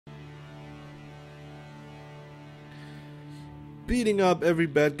beating up every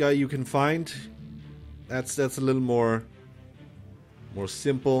bad guy you can find. That's a little more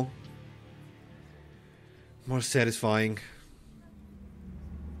simple, more satisfying.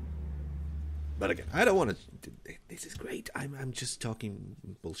 But again, I don't want to. This is great. I'm just talking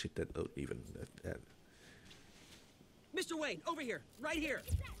bullshit that don't even. Mr. Wayne, over here, right here.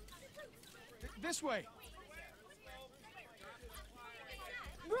 This way.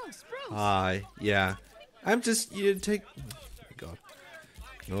 Bruce. Hi, yeah. I'm just take. Oh my God.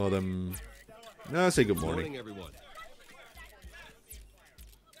 Ignore them. No, say good morning. Morning, everyone.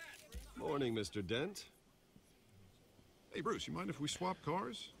 Morning, Mr. Dent. Hey, Bruce, you mind if we swap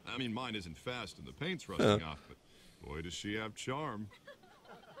cars? I mean, mine isn't fast and the paint's rusting off, but boy, does she have charm.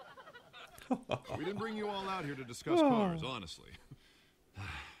 We didn't bring you all out here to discuss cars, honestly.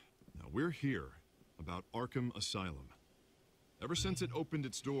 Now, we're here about Arkham Asylum. Ever since it opened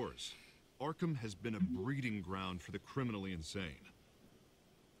its doors, Arkham has been a breeding ground for the criminally insane.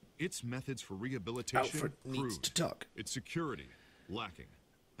 Its methods for rehabilitation Alfred needs to talk. Its security lacking,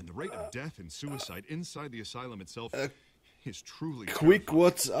 and the rate of death and suicide inside the asylum itself is truly Quick, terrifying.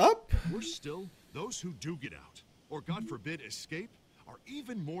 what's up? Worse still, those who do get out, or God forbid escape, are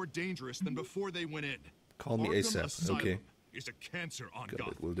even more dangerous than before they went in. Call me Arkham ASAP, Asylum okay. is a cancer on Got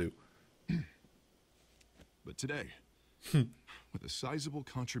Gotham. it, will do. But today, with a sizable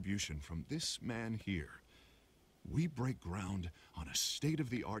contribution from this man here, we break ground on a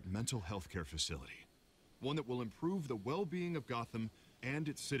state-of-the-art mental health care facility. One that will improve the well-being of Gotham and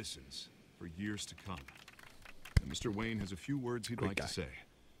its citizens for years to come. And Mr. Wayne has a few words he'd like to say.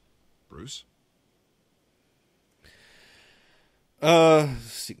 Bruce?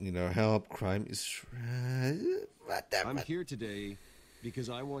 Seeking our help. Crime is... I'm here today because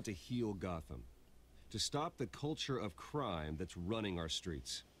I want to heal Gotham. To stop the culture of crime that's running our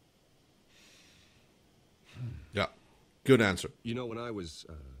streets. Yeah, good answer. You know, when I was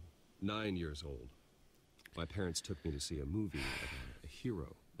 9 years old, my parents took me to see a movie about a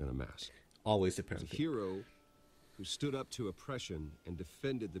hero in a mask. Always the A parent. hero who stood up to oppression and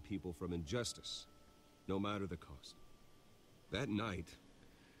defended the people from injustice, no matter the cost. That night,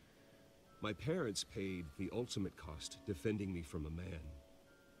 my parents paid the ultimate cost defending me from a man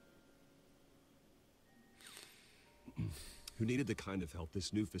who needed the kind of help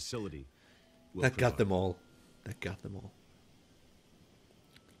this new facility will That got provide. them all. That got them all.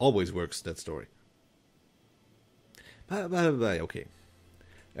 Always works, that story. But okay.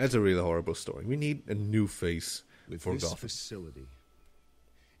 That's a really horrible story. We need a new face With for this Gotham. facility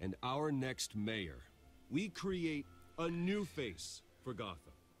and our next mayor, we create a new face for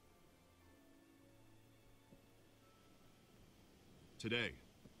Gotham. Today,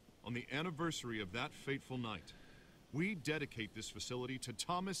 on the anniversary of that fateful night, we dedicate this facility to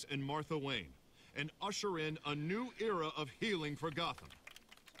Thomas and Martha Wayne and usher in a new era of healing for Gotham.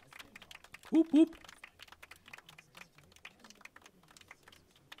 Whoop, whoop.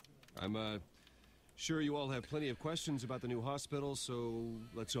 I'm sure you all have plenty of questions about the new hospital, so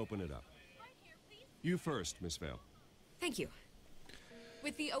let's open it up. You first, Miss Vale. Thank you.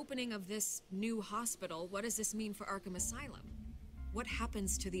 With the opening of this new hospital, what does this mean for Arkham Asylum? What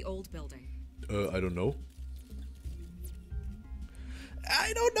happens to the old building? I don't know.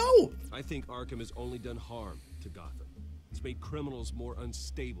 I don't know! I think Arkham has only done harm to Gotham. It's made criminals more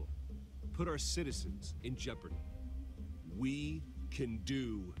unstable, put our citizens in jeopardy. We can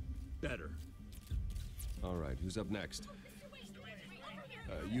do better. All right, who's up next?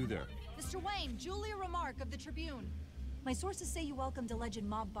 You there. Mr. Wayne, Julia Remark of the Tribune. My sources say you welcomed alleged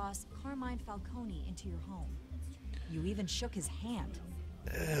mob boss Carmine Falcone into your home. You even shook his hand.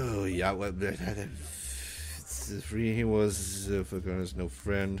 Oh, yeah, well, he was Falcone's no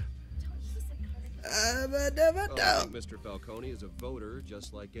friend. But never Oh, I know. think Mr. Falcone is a voter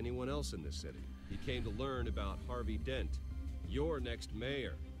just like anyone else in this city. He came to learn about Harvey Dent, your next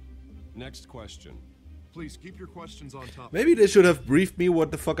mayor. Next question. Please keep your questions on top. Maybe they should have briefed me what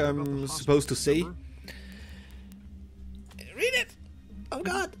the fuck About the I'm hospital, supposed to say. remember? Read it! Oh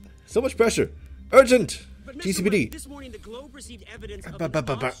god! So much pressure. Urgent! But Mr. Wayne, GCPD. this morning the Globe received evidence of Ba- ba-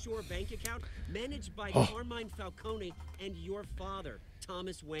 ba- an ba- offshore bank account managed by Oh. Carmine Falcone and your father,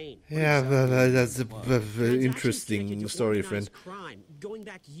 Thomas Wayne. Yeah, that's a Transactions interesting connected to story, friend. organized crime going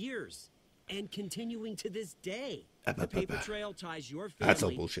back years and continuing to this day. ba- The ba- paper ba. trail ties your That's all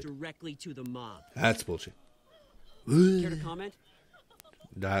family bullshit. directly to the mob. That's bullshit. Care to comment?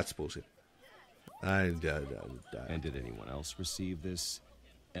 That's bullshit. And did anyone else receive this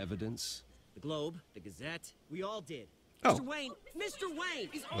evidence? The Globe, the Gazette, we all did. Oh. Mr. Wayne,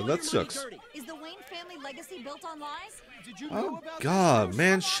 is all Well, your that money sucks. dirty? Is the Wayne family legacy built on lies? Did you know Oh about god,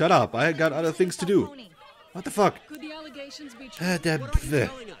 man, shut up. I got other things to do. Falcone. What the fuck? Could the allegations be true? What are you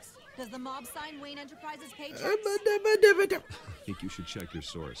telling us? Does the mob sign Wayne Enterprises paychecks? I think you should check your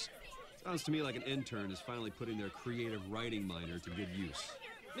source. Sounds to me like an intern is finally putting their creative writing minor to good use.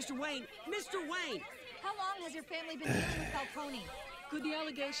 Mr. Wayne! Mr. Wayne! How long has your family been dealing with Falcone? Could the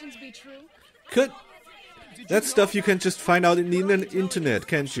allegations be true? Could... That's stuff you can just find out in the internet,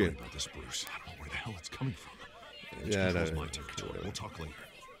 can't you? About this, Bruce. I don't know where the hell it's coming from. Yeah, Controls no, my territory. We'll talk later.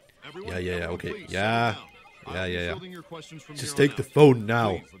 Yeah, Everyone, okay. please, Yeah. settle down. I'll be Yeah. fielding your questions from Just here on take the out. phone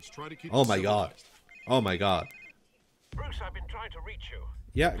now. Please, let's try to keep Oh it my god. civilized. Oh my god. Bruce, I've been trying to reach you.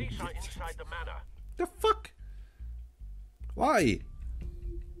 Yeah. Police are inside the manor. The fuck? Why?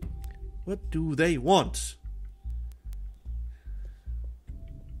 What do they want?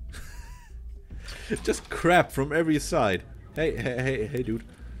 Just crap from every side. Hey, dude.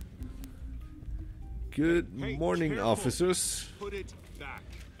 Good Hey, morning, careful. officers. Put it back.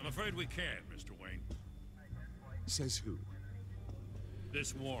 I'm afraid we can't, Mr. Wayne. Says who?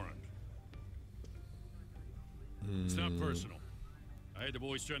 This warrant. It's not personal. I had the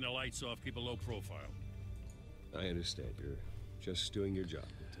boys turn the lights off, keep a low profile. I understand. You're just doing your job,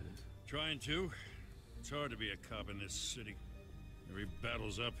 Lieutenant. Trying to. It's hard to be a cop in this city. Every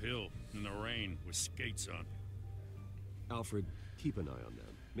battle's uphill, in the rain, with skates on. Alfred, keep an eye on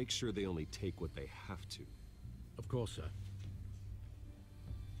them. Make sure they only take what they have to. Of course, sir.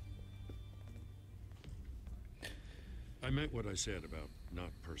 I meant what I said about not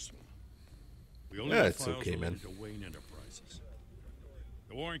personal. We only Yeah, have it's files okay, man. related to Wayne Enterprises.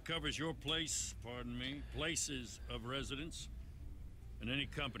 The warrant covers your place, pardon me, places of residence, and any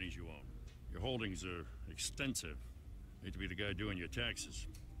companies you own. Your holdings are extensive. Hate to be the guy doing your taxes.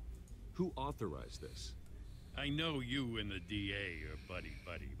 Who authorized this? I know you and the DA are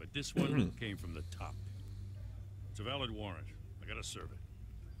buddy-buddy, but this one came from the top. It's a valid warrant. I gotta serve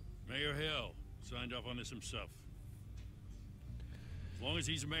it. Mayor Hill signed off on this himself. As long as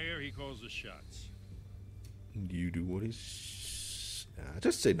he's mayor, he calls the shots. You do what he's...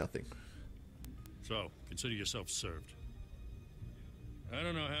 just say nothing. So, consider yourself served. I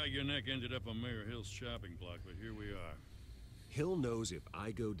don't know how your neck ended up on Mayor Hill's chopping block, but here we are. Hill knows if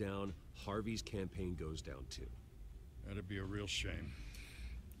I go down, Harvey's campaign goes down too. That'd be a real shame.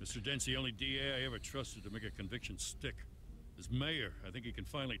 Mr. Dent's the only DA I ever trusted to make a conviction stick. As mayor, I think he can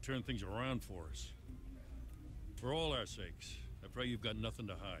finally turn things around for us. For all our sakes, I pray you've got nothing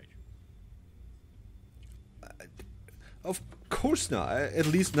to hide. Of course not. At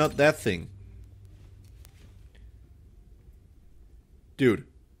least not that thing. Dude.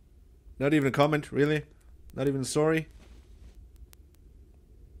 Not even a comment, really? Not even sorry?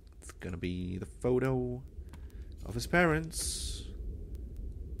 It's gonna be the photo of his parents.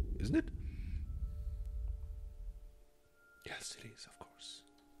 Isn't it? Yes, it is, of course.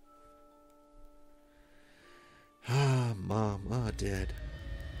 Ah, Mom, Dad.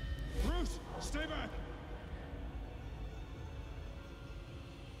 Bruce, stay back.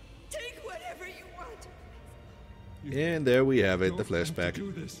 Take whatever you want. And there we have it, the Don't have to flashback.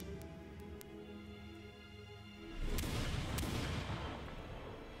 do this.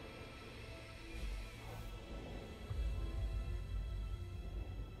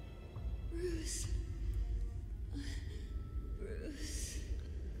 Bruce. Bruce.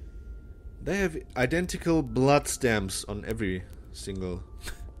 They have identical blood stamps on every single...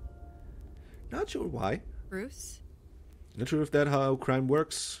 Not sure why. Bruce? Not sure if that's how crime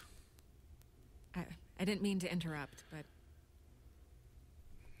works. I didn't mean to interrupt, but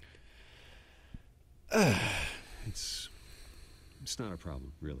It's not a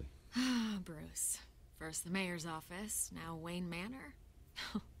problem, really. Bruce. First the mayor's office, now Wayne Manor.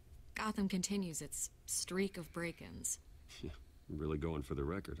 Gotham continues its streak of break-ins. Yeah, really going for the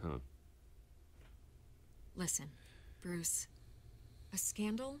record, huh? Listen, Bruce. A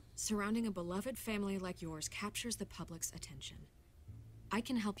scandal surrounding a beloved family like yours captures the public's attention. I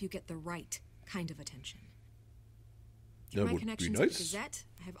can help you get the right kind of attention. Through That my would be connections nice. with Gazette,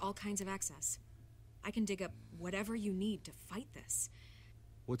 I have all kinds of access. I can dig up whatever you need to fight this.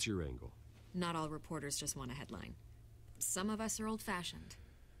 What's your angle? Not all reporters just want a headline. Some of us are old-fashioned.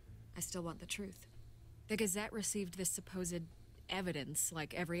 I still want the truth. The Gazette received this supposed evidence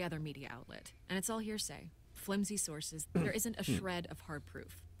like every other media outlet, and it's all hearsay. Flimsy sources. There isn't a shred of hard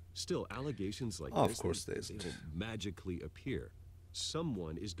proof. Still, allegations like Of this, course they there isn't. don't magically appear.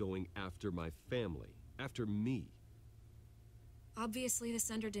 Someone is going after my family, after me. Obviously, the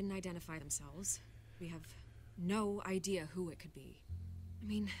sender didn't identify themselves. We have no idea who it could be. I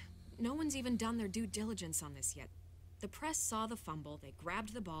mean, no one's even done their due diligence on this yet. The press saw the fumble, they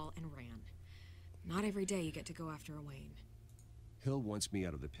grabbed the ball and ran. Not every day you get to go after a Wayne. Hill wants me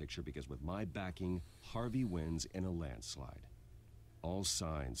out of the picture because with my backing, Harvey wins in a landslide. All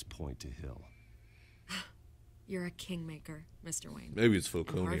signs point to Hill. You're a kingmaker, Mr. Wayne. Maybe it's And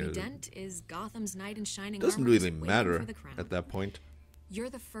Falcone. Harvey Dent is Gotham's knight in shining Doesn't armor, really just waiting matter for the crown. at that point. You're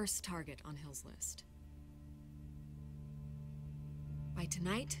the first target on Hill's list. By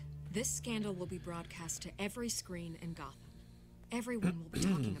tonight, this scandal will be broadcast to every screen in Gotham. Everyone will be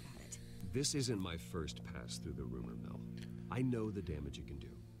talking about it. This isn't my first pass through the rumor mill. I know the damage it can do.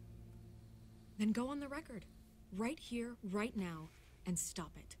 Then go on the record. Right here, right now, and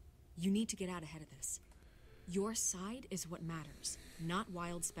stop it. You need to get out ahead of this. Your side is what matters, not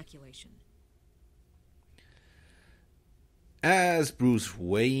wild speculation. As Bruce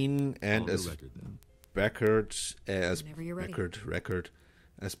Wayne and On the as record, then. Whenever you're ready.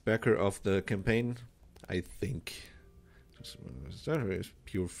 As backer of the campaign, I think that is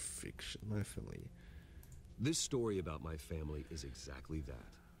pure fiction. My family. This story about my family is exactly that.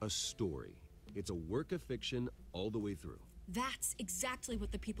 A story. It's a work of fiction all the way through. That's exactly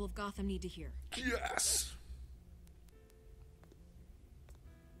what the people of Gotham need to hear. Yes.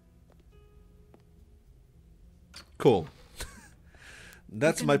 Cool.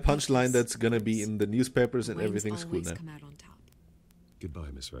 That's my punchline. That's gonna be in the newspapers and Wayne's everything's cool always now. come out on top. Goodbye,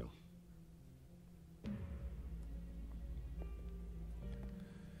 Miss Vale.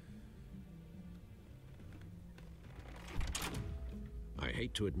 I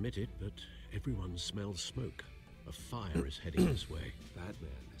hate to admit it, but everyone smells smoke. A fire is heading this way. Batman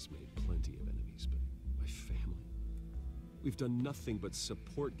has made plenty of enemies, but my family? We've done nothing but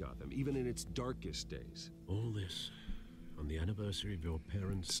support Gotham, even in its darkest days. All this on the anniversary of your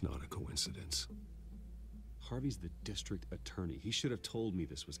parents' It's not a coincidence. Harvey's the district attorney. He should have told me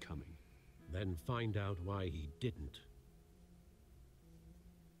this was coming. Then find out why he didn't.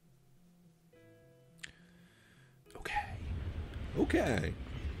 Okay.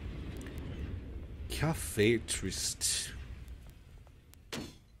 Café Triste.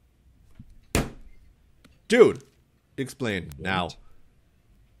 Dude, explain now. What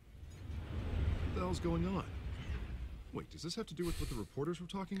the hell's going on? Wait, does this have to do with what the reporters were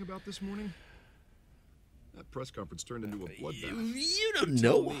talking about this morning? That press conference turned into a bloodbath. You don't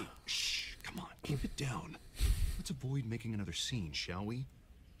know. Shh, come on, keep it down. Let's avoid making another scene, shall we?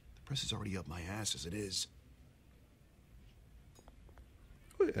 The press is already up my ass as it is.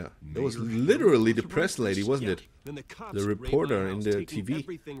 Oh, yeah, it was literally the press lady, wasn't it? Then the cops The raid reporter my in house, the taking TV.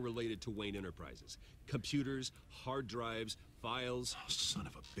 everything related to Wayne Enterprises. Computers, hard drives, files. Oh, son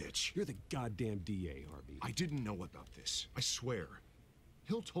of a bitch. You're the goddamn DA, Harvey. I didn't know about this. I swear.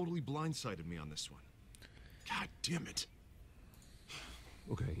 Hill totally blindsided me on this one. God damn it.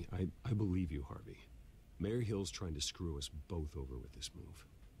 Okay, I believe you, Harvey. Mayor Hill's trying to screw us both over with this move.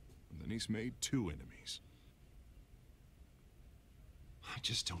 And then he's made two enemies. I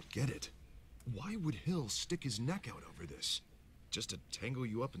just don't get it. Why would Hill stick his neck out over this? Just to tangle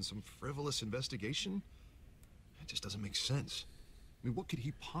you up in some frivolous investigation? It just doesn't make sense. I mean, what could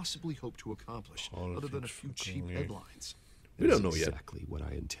he possibly hope to accomplish other than a few cheap headlines? We don't know yet. Exactly what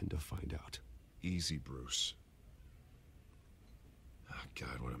I intend to find out. Easy, Bruce. Oh,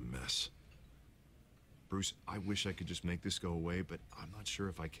 God, what a mess. Bruce, I wish I could just make this go away, but I'm not sure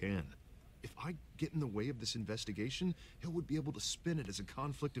if I can. If I get in the way of this investigation, Hill would be able to spin it as a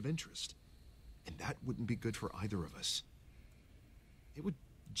conflict of interest. And that wouldn't be good for either of us. It would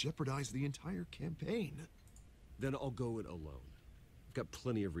jeopardize the entire campaign. Then I'll go it alone. I've got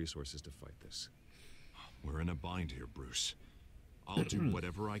plenty of resources to fight this. We're in a bind here, Bruce. I'll do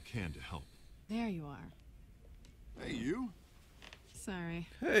whatever I can to help. There you are. Hey, you? Sorry.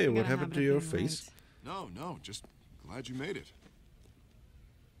 Hey, I what got a happened habit to of your being face? late. No, just glad you made it.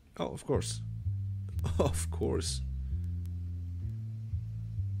 Oh, of course. Of course.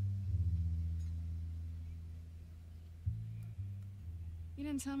 You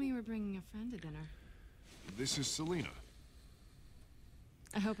didn't tell me you were bringing a friend to dinner. This is Selina.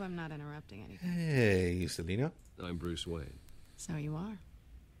 I hope I'm not interrupting anything. Hey, Selina. I'm Bruce Wayne. So you are.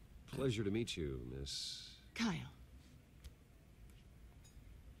 Pleasure to meet you, Miss... Kyle.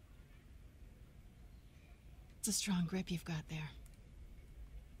 It's a strong grip you've got there.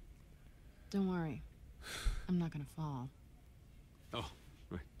 Don't worry. I'm not gonna fall. Oh,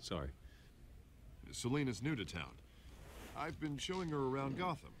 right, sorry. Selina's new to town. I've been showing her around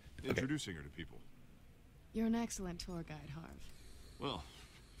Gotham, introducing her to people. You're an excellent tour guide, Harv. Well,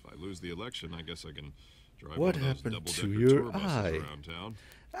 if I lose the election, I guess I can drive What one of those happened to double-decker your tour buses eye? around town.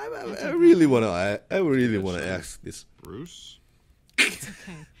 I really want to ask this. Bruce? It's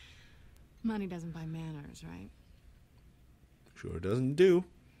okay. Money doesn't buy manners, right? Sure doesn't do.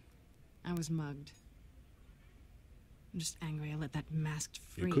 I was mugged. I'm just angry I let that masked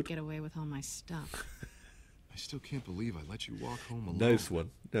You freak could- get away with all my stuff. I still can't believe I let you walk home alone. Nice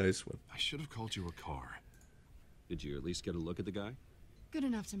one. Nice one. I should have called you a car. Did you at least get a look at the guy? Good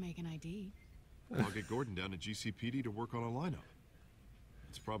enough to make an ID. Well, I'll get Gordon down to GCPD to work on a lineup.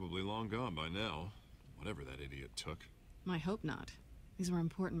 It's probably long gone by now, whatever that idiot took. I hope not. These were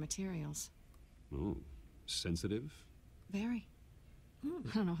important materials. Ooh, sensitive? Very.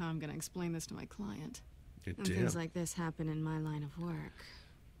 I don't know how I'm going to explain this to my client. Good When damn. things like this happen in my line of work,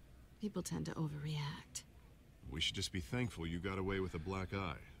 people tend to overreact. We should just be thankful you got away with a black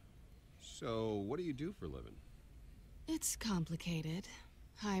eye. So, what do you do for a living? It's complicated.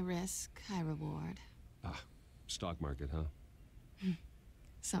 High risk, high reward. Ah, stock market, huh?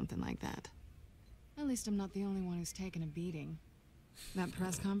 Something like that. At least I'm not the only one who's taken a beating. That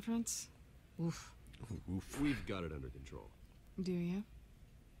press conference? Oof. We've got it under control. Do you?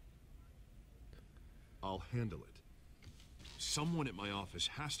 I'll handle it. Someone at my office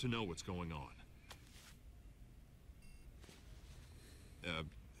has to know what's going on.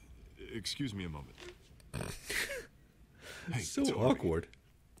 Excuse me a moment. Hey, So Toby. awkward.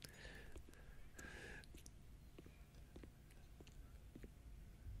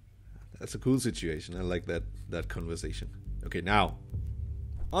 That's a cool situation. I like that conversation. Okay, now.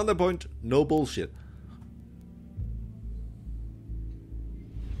 On the point, no bullshit.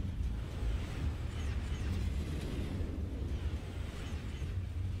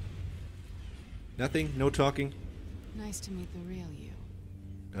 Nothing? No talking? Nice to meet the real you.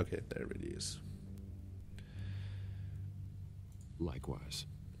 Okay, there it is. Likewise.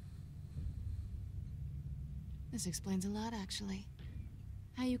 This explains a lot, actually.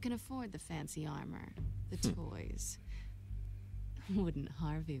 How you can afford the fancy armor, the toys. Wouldn't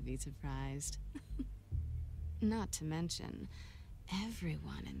Harvey be surprised? Not to mention,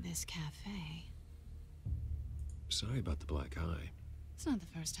 everyone in this cafe. Sorry about the black eye. It's not the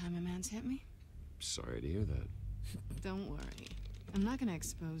first time a man's hit me. Sorry to hear that. Don't worry. I'm not gonna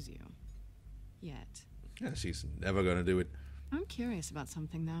expose you. Yet. Yeah, she's never gonna do it. I'm curious about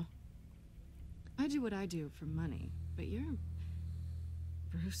something, though. I do what I do for money, but you're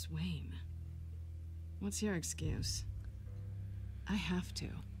Bruce Wayne. What's your excuse? I have to.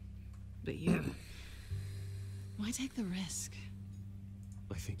 But you... Why take the risk?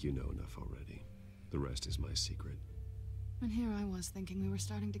 I think you know enough already. The rest is my secret. And here I was thinking we were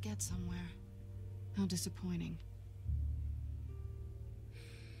starting to get somewhere. How disappointing.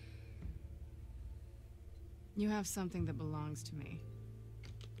 You have something that belongs to me.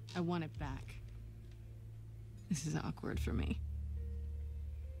 I want it back. This is awkward for me.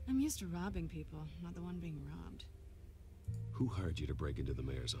 I'm used to robbing people, not the one being robbed. Who hired you to break into the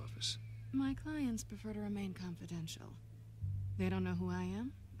mayor's office? My clients prefer to remain confidential. They don't know who I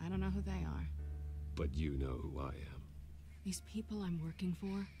am. I don't know who they are. But you know who I am. These people I'm working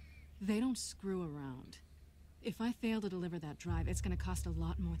for, they don't screw around. If I fail to deliver that drive, it's gonna cost a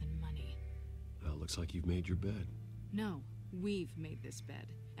lot more than money. Well, looks like you've made your bed. No, we've made this bed,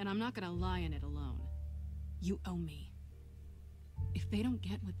 and I'm not gonna lie in it alone. You owe me. If they don't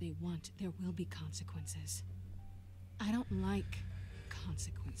get what they want, there will be consequences. I don't like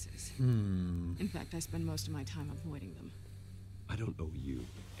consequences. In fact, I spend most of my time avoiding them. I don't owe you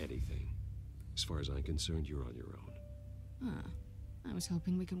anything. As far as I'm concerned, you're on your own. Huh. I was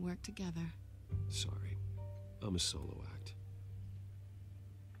hoping we could work together. Sorry. I'm a solo act.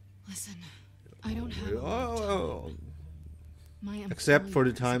 Listen, I don't have a lot of time. Oh, My except for the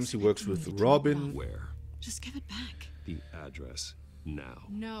employers times he works expect me with to Robin. keep up. Where? Just give it back. The address. Now.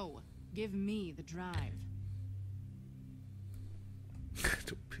 No, give me the drive.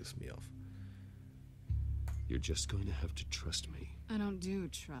 Don't piss me off. You're just going to have to trust me. I don't do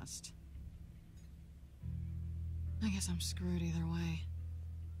trust. I guess I'm screwed either way.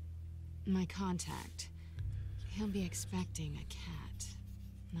 My contact. He'll be expecting a cat,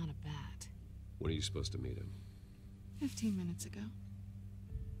 not a bat. When are you supposed to meet him? 15 minutes ago.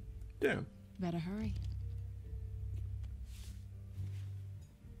 Damn. Better hurry.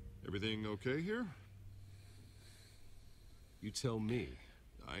 Everything okay here? You tell me.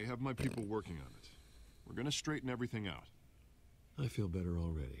 I have my people working on it. We're gonna straighten everything out. I feel better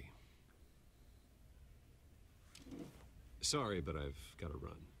already. Sorry, but I've got to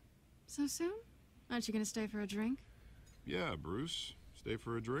run. So soon? Aren't you gonna stay for a drink? Yeah, Bruce. Stay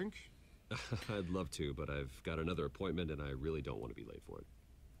for a drink? I'd love to, but I've got another appointment and I really don't want to be late for it.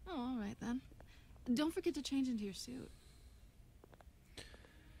 Oh, all right then. Don't forget to change into your suit.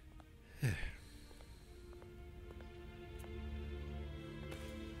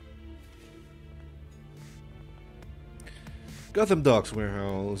 Gotham Dogs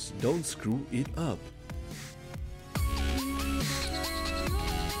Warehouse. Don't screw it up.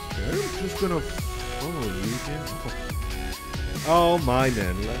 just gonna follow you again. Oh my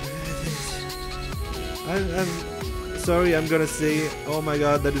man. I'm sorry, I'm gonna say, oh my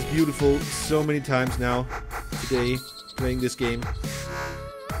god, that is beautiful so many times now today playing this game.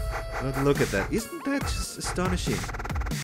 But look at that. Isn't that just astonishing?